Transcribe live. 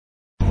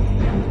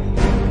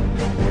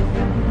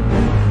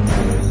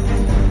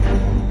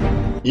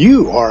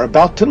You are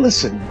about to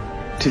listen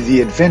to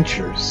the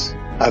adventures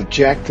of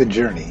Jack the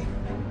Journey.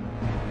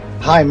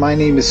 Hi, my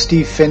name is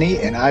Steve Finney,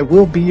 and I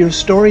will be your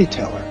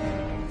storyteller.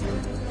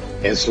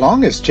 As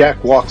long as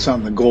Jack walks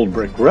on the Gold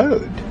Brick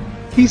Road,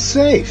 he's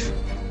safe.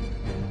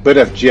 But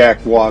if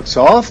Jack walks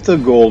off the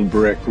Gold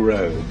Brick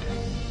Road,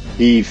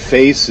 he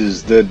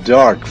faces the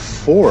dark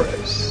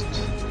forest.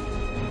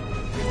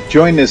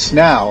 Join us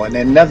now in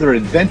another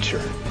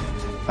adventure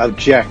of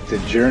Jack the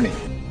Journey.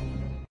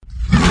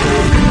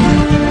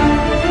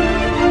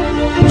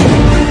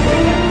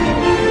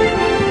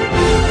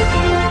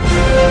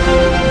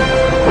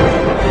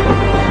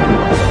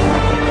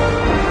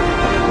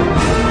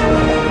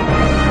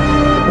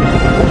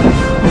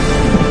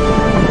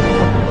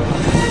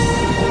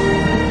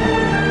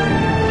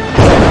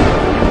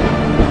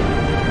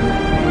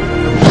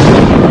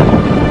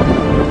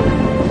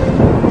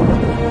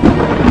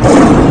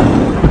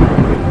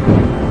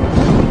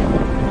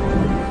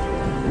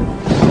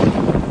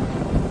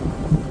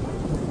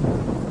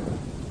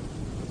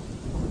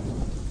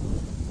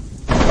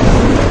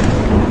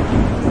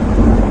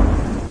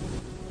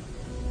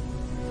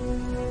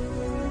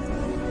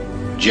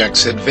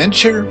 Jack's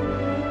adventure,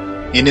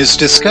 in his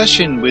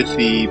discussion with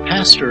the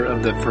pastor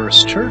of the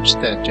first church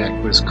that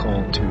Jack was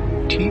called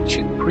to teach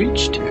and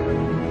preach to,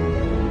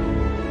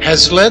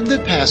 has led the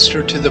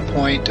pastor to the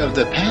point of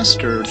the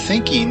pastor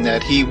thinking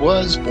that he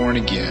was born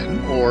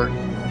again, or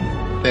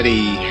that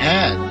he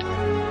had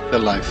the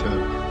life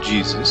of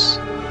Jesus,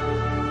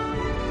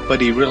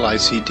 but he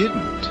realized he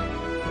didn't.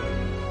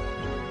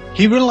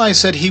 He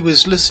realized that he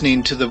was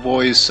listening to the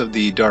voice of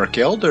the Dark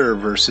Elder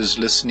versus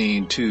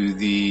listening to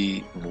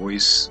the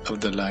voice of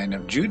the Lion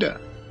of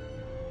Judah.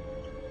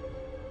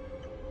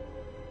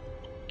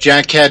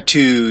 Jack had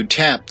to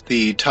tap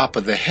the top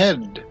of the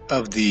head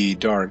of the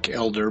Dark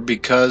Elder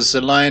because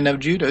the Lion of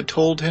Judah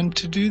told him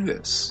to do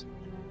this.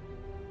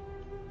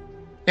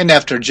 And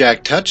after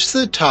Jack touched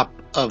the top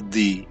of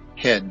the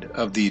head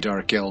of the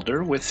Dark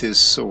Elder with his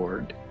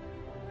sword,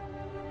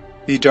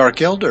 the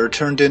Dark Elder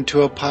turned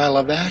into a pile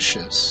of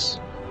ashes.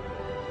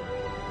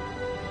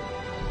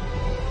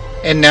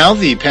 And now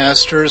the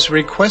pastor is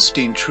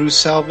requesting true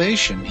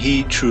salvation.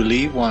 He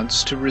truly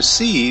wants to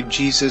receive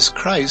Jesus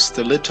Christ,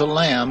 the little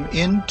lamb,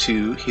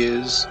 into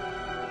his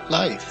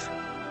life.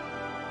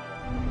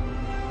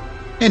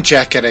 And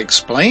Jack had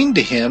explained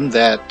to him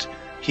that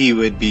he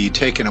would be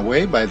taken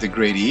away by the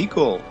great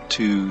eagle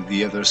to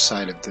the other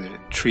side of the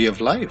tree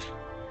of life,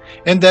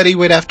 and that he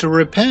would have to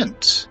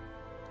repent.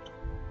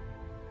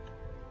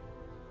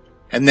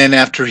 And then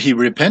after he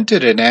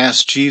repented and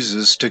asked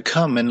Jesus to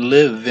come and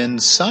live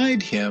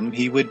inside him,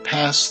 he would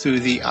pass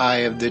through the eye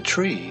of the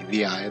tree,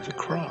 the eye of the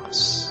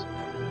cross.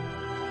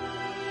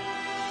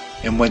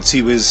 And once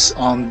he was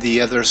on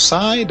the other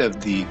side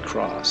of the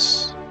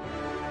cross,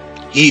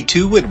 he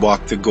too would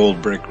walk the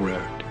Gold Brick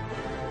Road.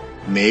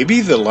 Maybe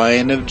the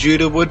Lion of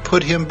Judah would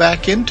put him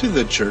back into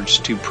the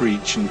church to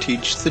preach and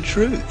teach the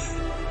truth.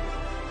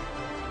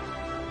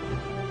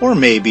 Or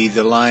maybe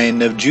the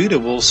Lion of Judah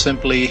will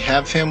simply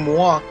have him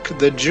walk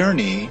the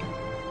journey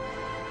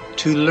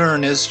to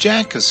learn as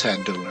Jack has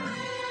had to learn.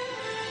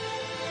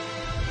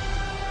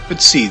 But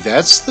see,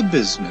 that's the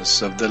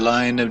business of the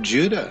Lion of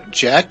Judah.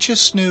 Jack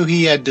just knew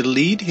he had to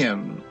lead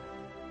him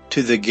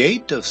to the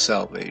gate of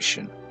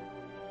salvation.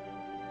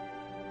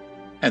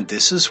 And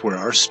this is where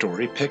our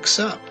story picks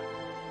up.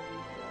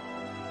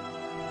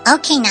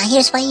 Okay, now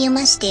here's what you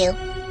must do.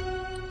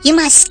 You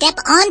must step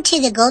onto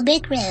the Gold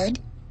Brick Road,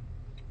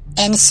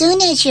 and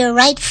soon as your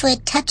right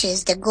foot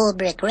touches the Gold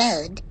Brick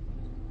Road,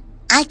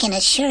 I can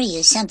assure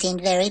you something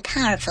very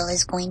powerful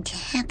is going to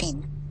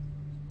happen.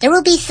 There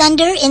will be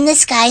thunder in the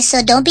sky,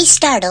 so don't be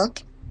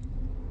startled.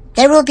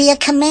 There will be a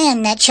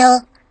command that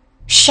shall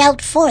shout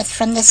forth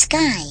from the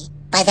sky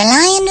by the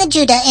Lion of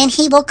Judah, and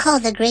he will call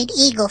the great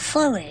eagle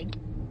forward.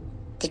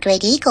 The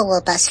great eagle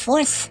will bust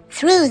forth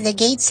through the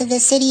gates of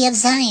the city of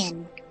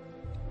Zion,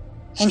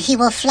 and he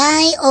will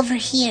fly over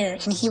here,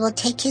 and he will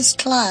take his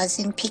claws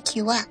and pick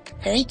you up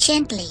very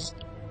gently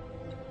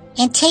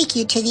and take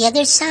you to the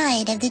other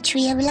side of the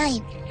tree of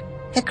life,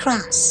 the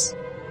cross.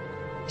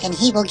 And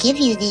he will give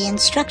you the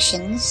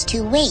instructions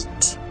to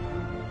wait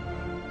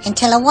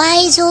until a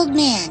wise old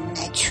man,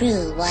 a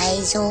true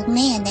wise old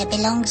man that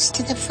belongs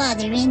to the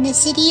Father in the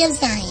city of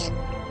Zion,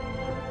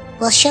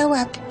 will show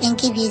up and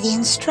give you the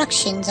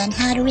instructions on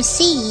how to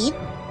receive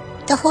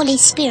the Holy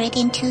Spirit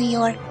into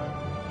your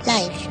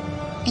life,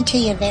 into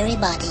your very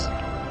body.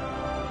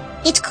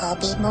 It's called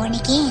being born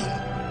again.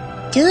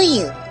 Do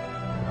you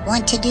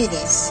want to do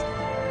this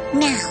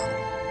now?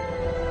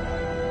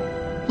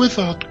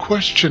 Without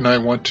question, I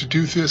want to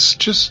do this.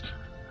 Just,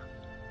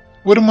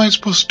 what am I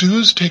supposed to do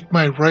is take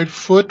my right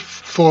foot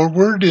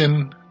forward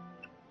and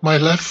my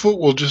left foot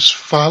will just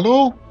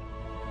follow?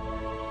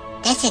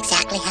 That's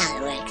exactly how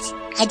it works.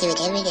 I do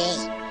it every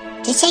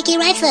day. Just take your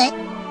right foot,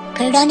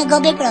 put it on the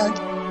Gold Brick Road,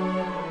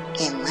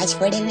 and watch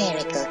for the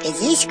miracle,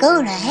 because it's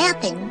going to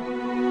happen.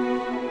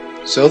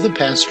 So the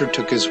pastor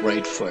took his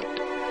right foot,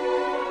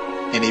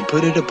 and he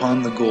put it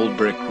upon the Gold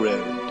Brick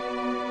Road.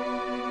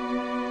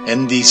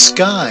 and the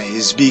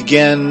skies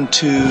began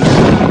to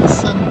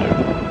thunder,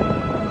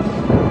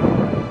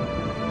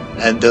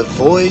 and the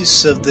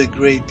voice of the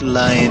great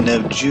Lion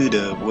of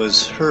Judah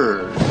was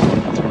heard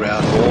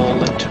throughout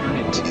all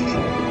eternity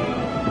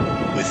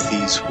with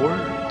these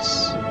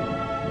words: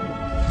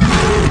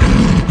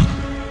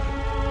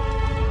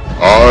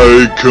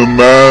 I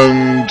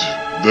command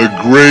the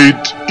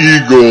great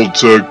eagle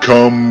to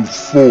come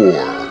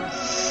forth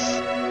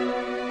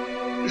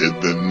in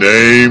the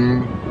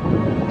name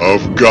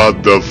of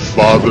God the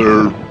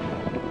Father,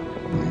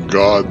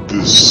 God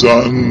the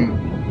Son,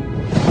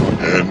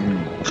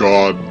 and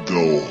God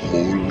the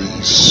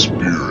Holy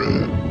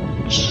Spirit.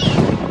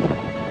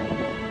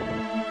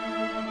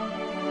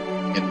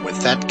 And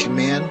with that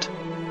command,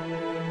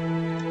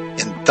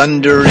 and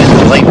thunder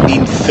and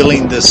lightning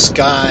filling the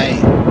sky,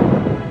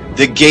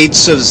 the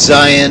gates of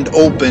Zion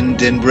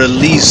opened and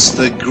released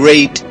the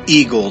great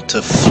eagle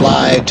to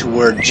fly to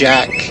where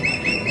Jack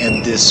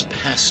and this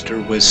pastor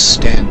was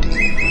standing.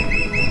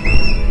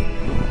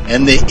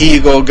 And the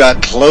eagle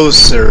got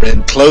closer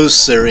and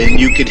closer, and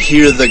you could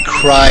hear the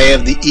cry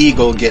of the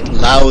eagle get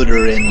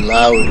louder and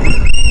louder.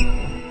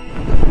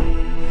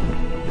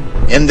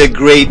 And the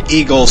great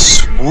eagle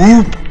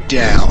swooped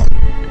down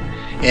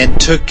and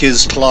took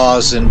his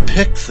claws and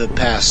picked the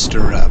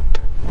pastor up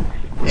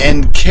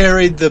and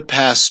carried the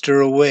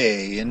pastor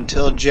away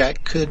until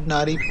Jack could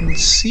not even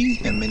see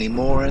him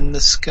anymore in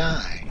the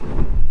sky.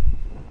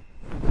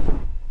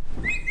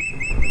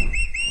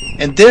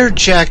 And there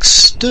Jack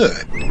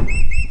stood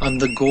on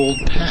the gold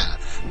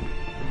path,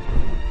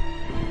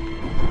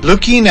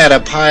 looking at a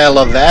pile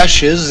of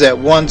ashes that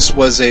once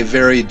was a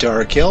very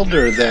dark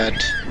elder that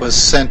was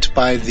sent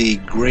by the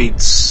great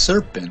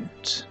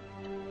serpent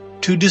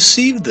to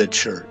deceive the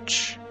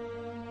church.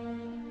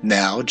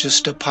 Now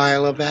just a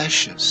pile of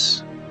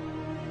ashes.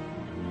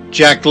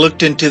 Jack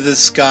looked into the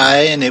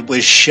sky, and it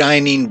was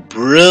shining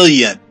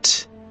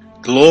brilliant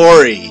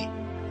glory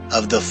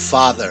of the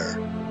Father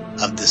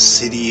of the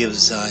city of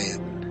Zion.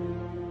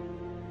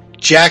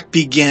 Jack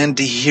began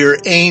to hear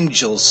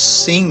angels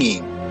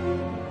singing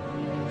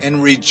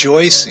and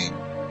rejoicing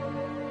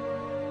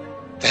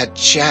that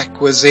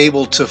Jack was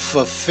able to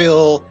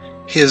fulfill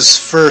his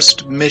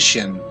first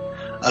mission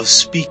of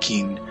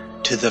speaking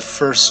to the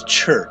first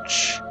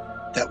church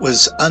that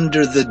was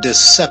under the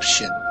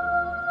deception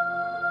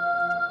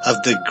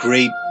of the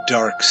great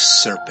dark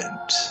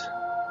serpent.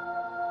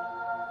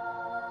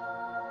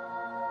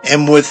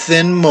 And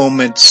within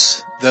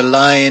moments, the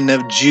Lion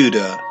of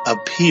Judah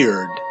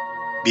appeared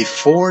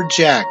before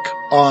Jack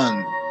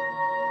on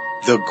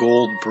the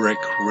gold brick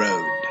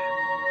road.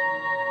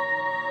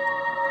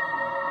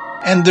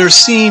 And there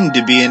seemed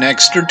to be an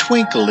extra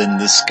twinkle in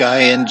the sky,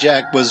 and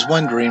Jack was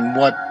wondering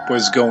what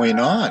was going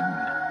on.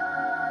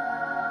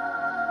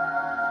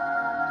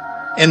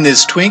 And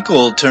this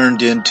twinkle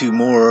turned into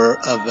more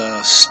of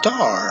a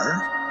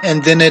star,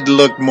 and then it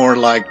looked more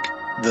like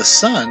the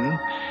sun.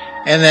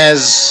 And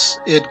as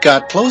it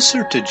got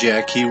closer to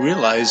Jack, he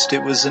realized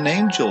it was an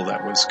angel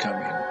that was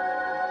coming.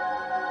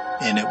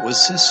 And it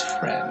was his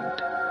friend,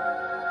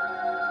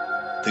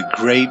 the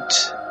great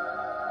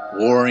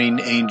warring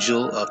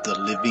angel of the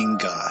living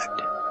God,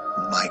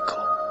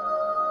 Michael.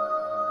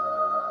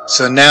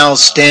 So now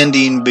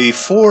standing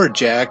before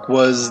Jack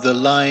was the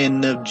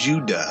Lion of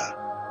Judah,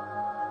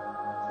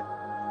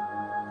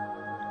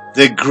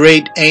 the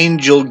great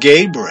angel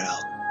Gabriel,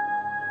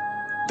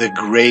 the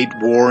great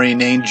warring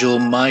angel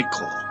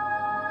Michael.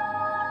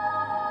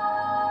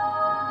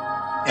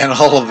 And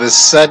all of a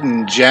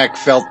sudden, Jack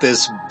felt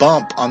this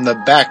bump on the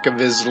back of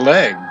his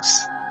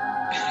legs.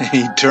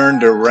 He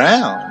turned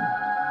around,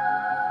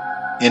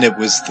 and it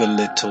was the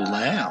little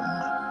lamb.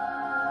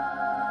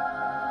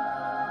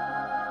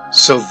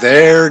 So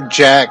there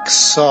Jack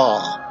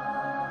saw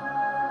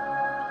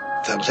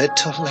the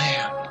little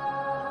lamb,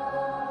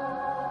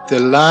 the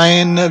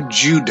Lion of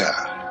Judah,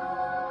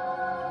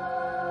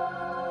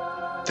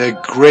 the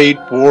great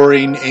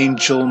warring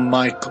angel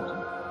Michael,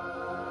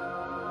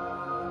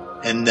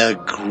 and the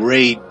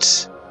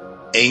great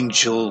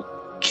angel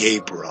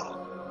Gabriel.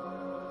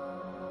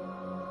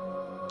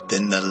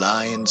 Then the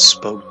lion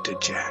spoke to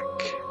Jack.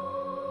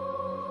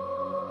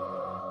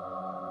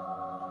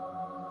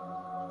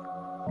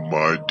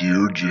 My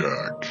dear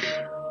Jack,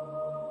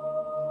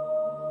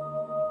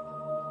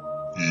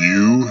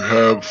 you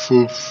have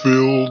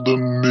fulfilled a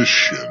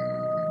mission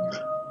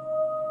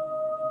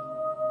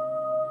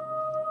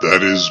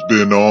that has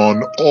been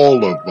on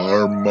all of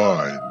our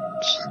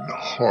minds and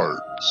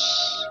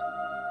hearts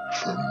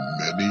for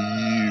many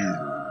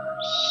years.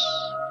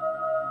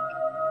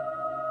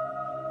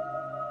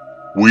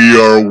 We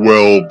are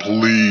well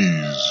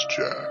pleased,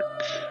 Jack.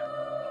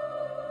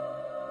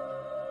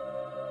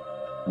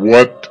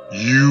 What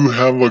you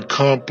have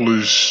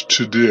accomplished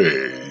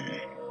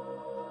today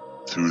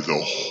through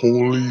the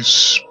Holy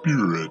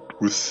Spirit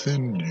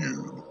within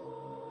you,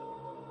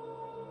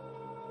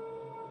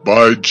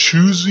 by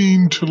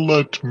choosing to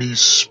let me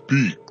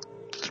speak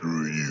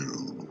through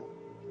you,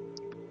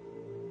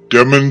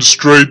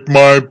 demonstrate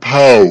my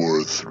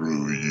power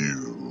through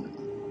you,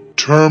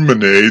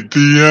 terminate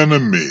the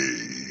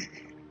enemy,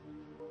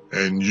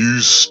 and you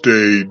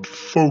stayed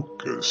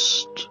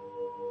focused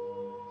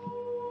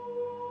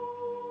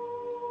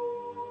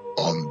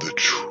on the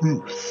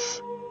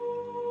truth.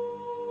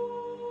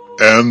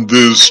 And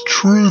this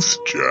truth,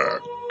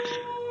 Jack,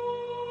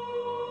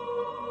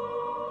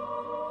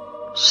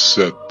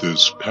 set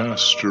this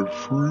pastor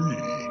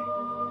free.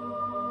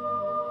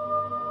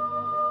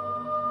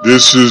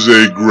 This is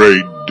a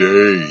great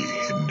day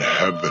in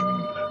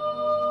heaven.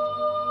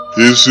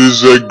 This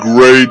is a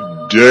great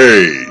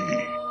day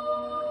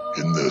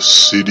in the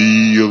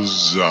city of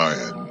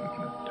Zion.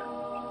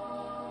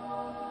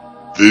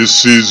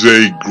 This is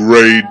a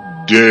great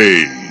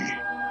day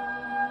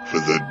for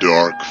the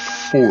dark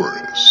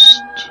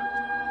forest,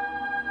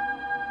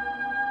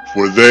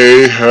 for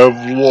they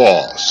have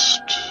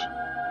lost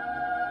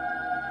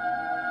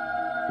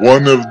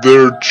one of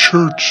their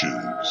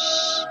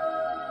churches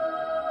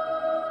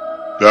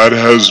that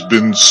has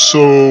been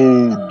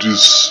so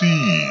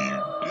deceived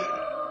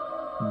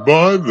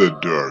by the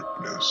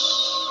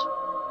darkness.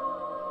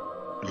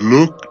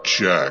 Look,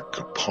 Jack,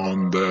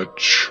 upon that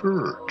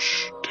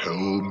church.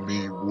 Tell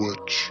me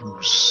what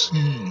you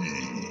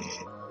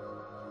see.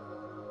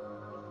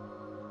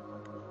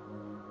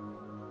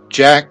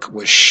 Jack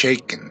was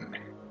shaken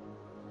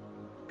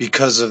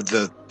because of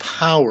the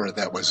power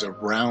that was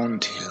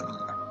around him.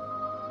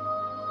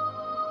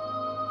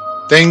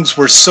 Things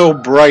were so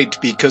bright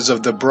because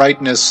of the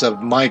brightness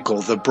of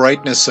Michael, the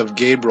brightness of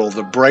Gabriel,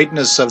 the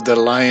brightness of the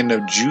Lion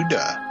of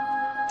Judah,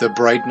 the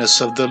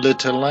brightness of the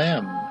little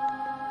lamb.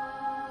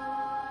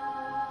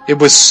 It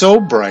was so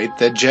bright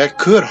that Jack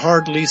could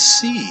hardly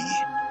see,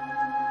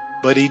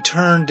 but he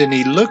turned and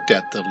he looked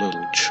at the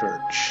little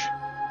church.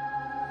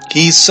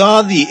 He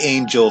saw the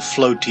angel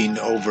floating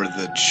over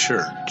the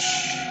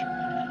church.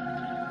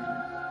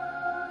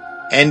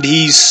 And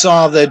he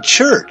saw the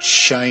church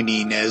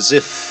shining as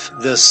if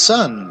the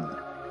sun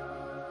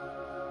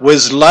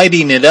was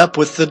lighting it up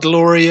with the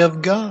glory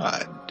of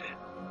God.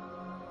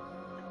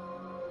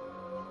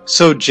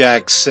 So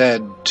Jack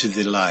said to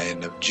the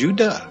Lion of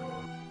Judah,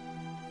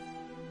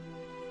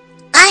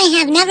 I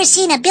have never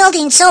seen a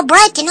building so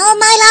bright in all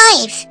my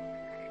life,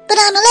 but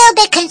I'm a little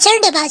bit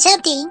concerned about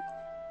something.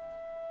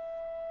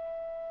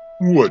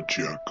 What,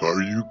 Jack,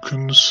 are you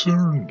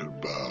concerned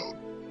about?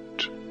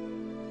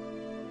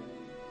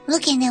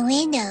 Look in the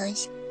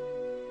windows.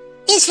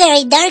 It's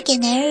very dark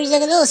in there. There's a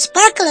little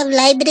sparkle of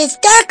light, but it's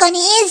dark on the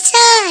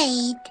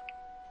inside.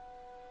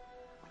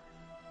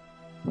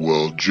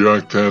 Well,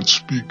 Jack, that's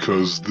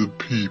because the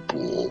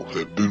people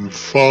have been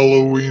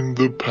following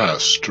the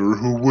pastor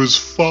who was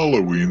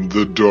following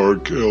the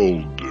dark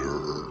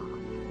elder.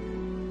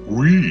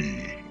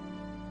 We,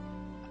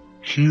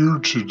 here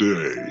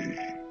today,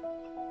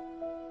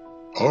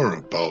 are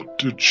about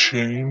to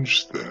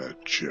change that,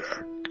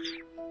 Jack.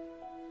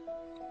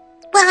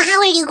 Well, how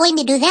are you going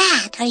to do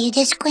that? Are you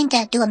just going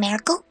to do a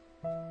miracle?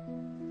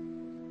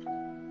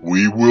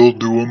 We will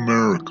do a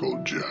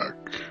miracle, Jack.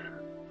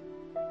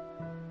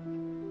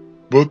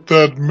 But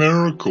that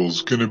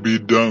miracle's gonna be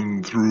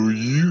done through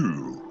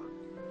you.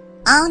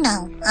 Oh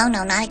no,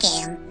 not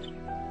again.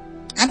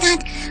 I'm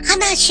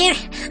not sure.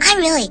 I'm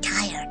really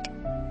tired.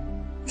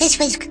 This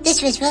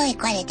was really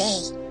quite a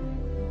day.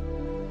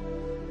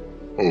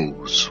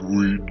 Oh,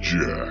 sweet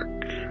Jack.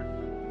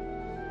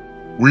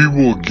 We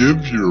will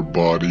give your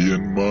body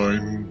and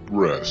mind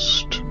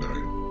rest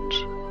tonight.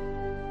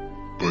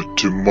 But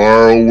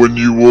tomorrow when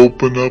you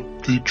open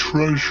up the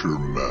treasure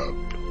map,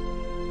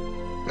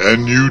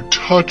 and you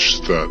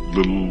touch that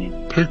little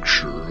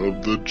picture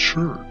of the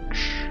church,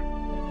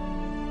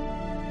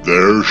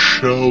 there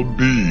shall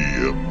be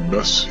a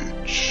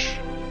message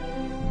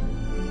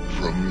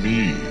from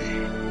me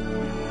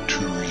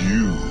to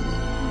you.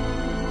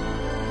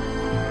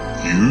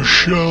 You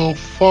shall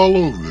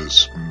follow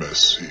this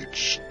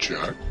message,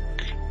 Jack.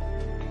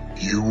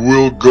 You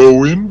will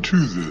go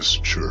into this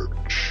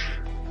church.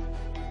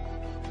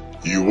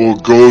 You will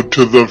go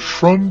to the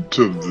front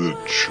of the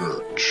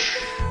church.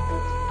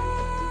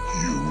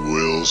 You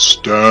will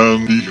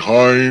stand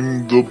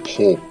behind the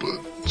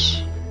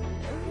pulpit,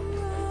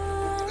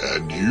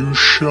 and you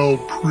shall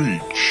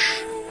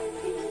preach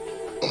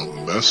a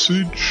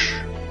message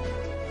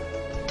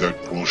that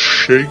will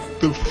shake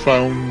the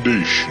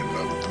foundation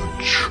of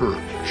the church.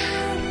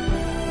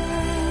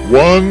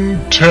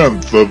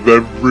 1/10 of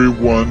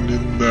everyone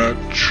in that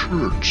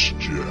church,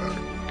 Jack,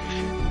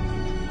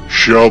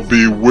 shall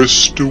be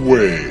whisked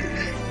away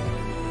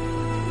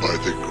by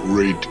the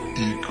great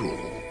eagle.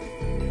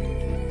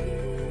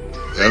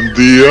 And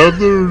the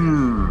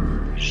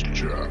others,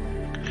 Jack,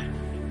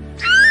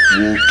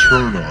 will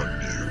turn on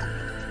you.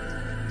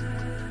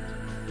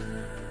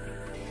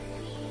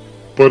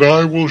 But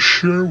I will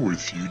share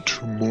with you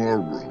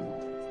tomorrow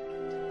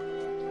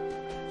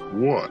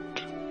what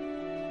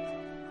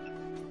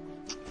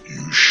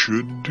you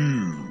should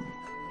do.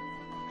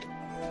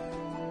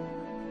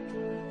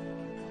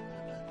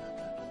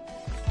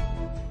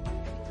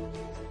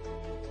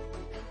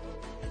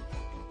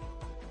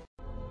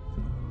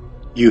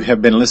 You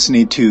have been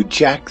listening to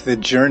Jack the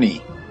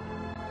Journey,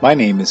 My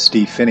name is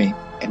Steve Finney,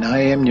 and I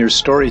am your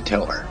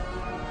storyteller.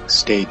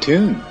 Stay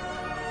tuned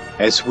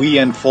as we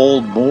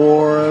unfold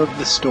more of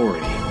the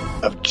story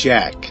of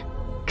Jack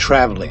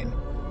traveling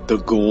the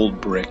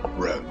Gold Brick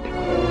Road.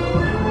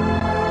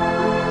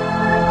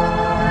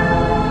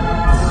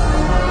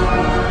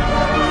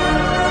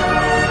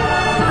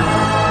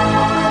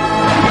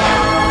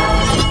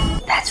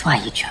 That's why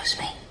you chose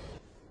me.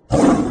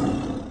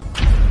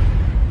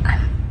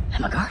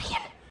 I'm a guardian.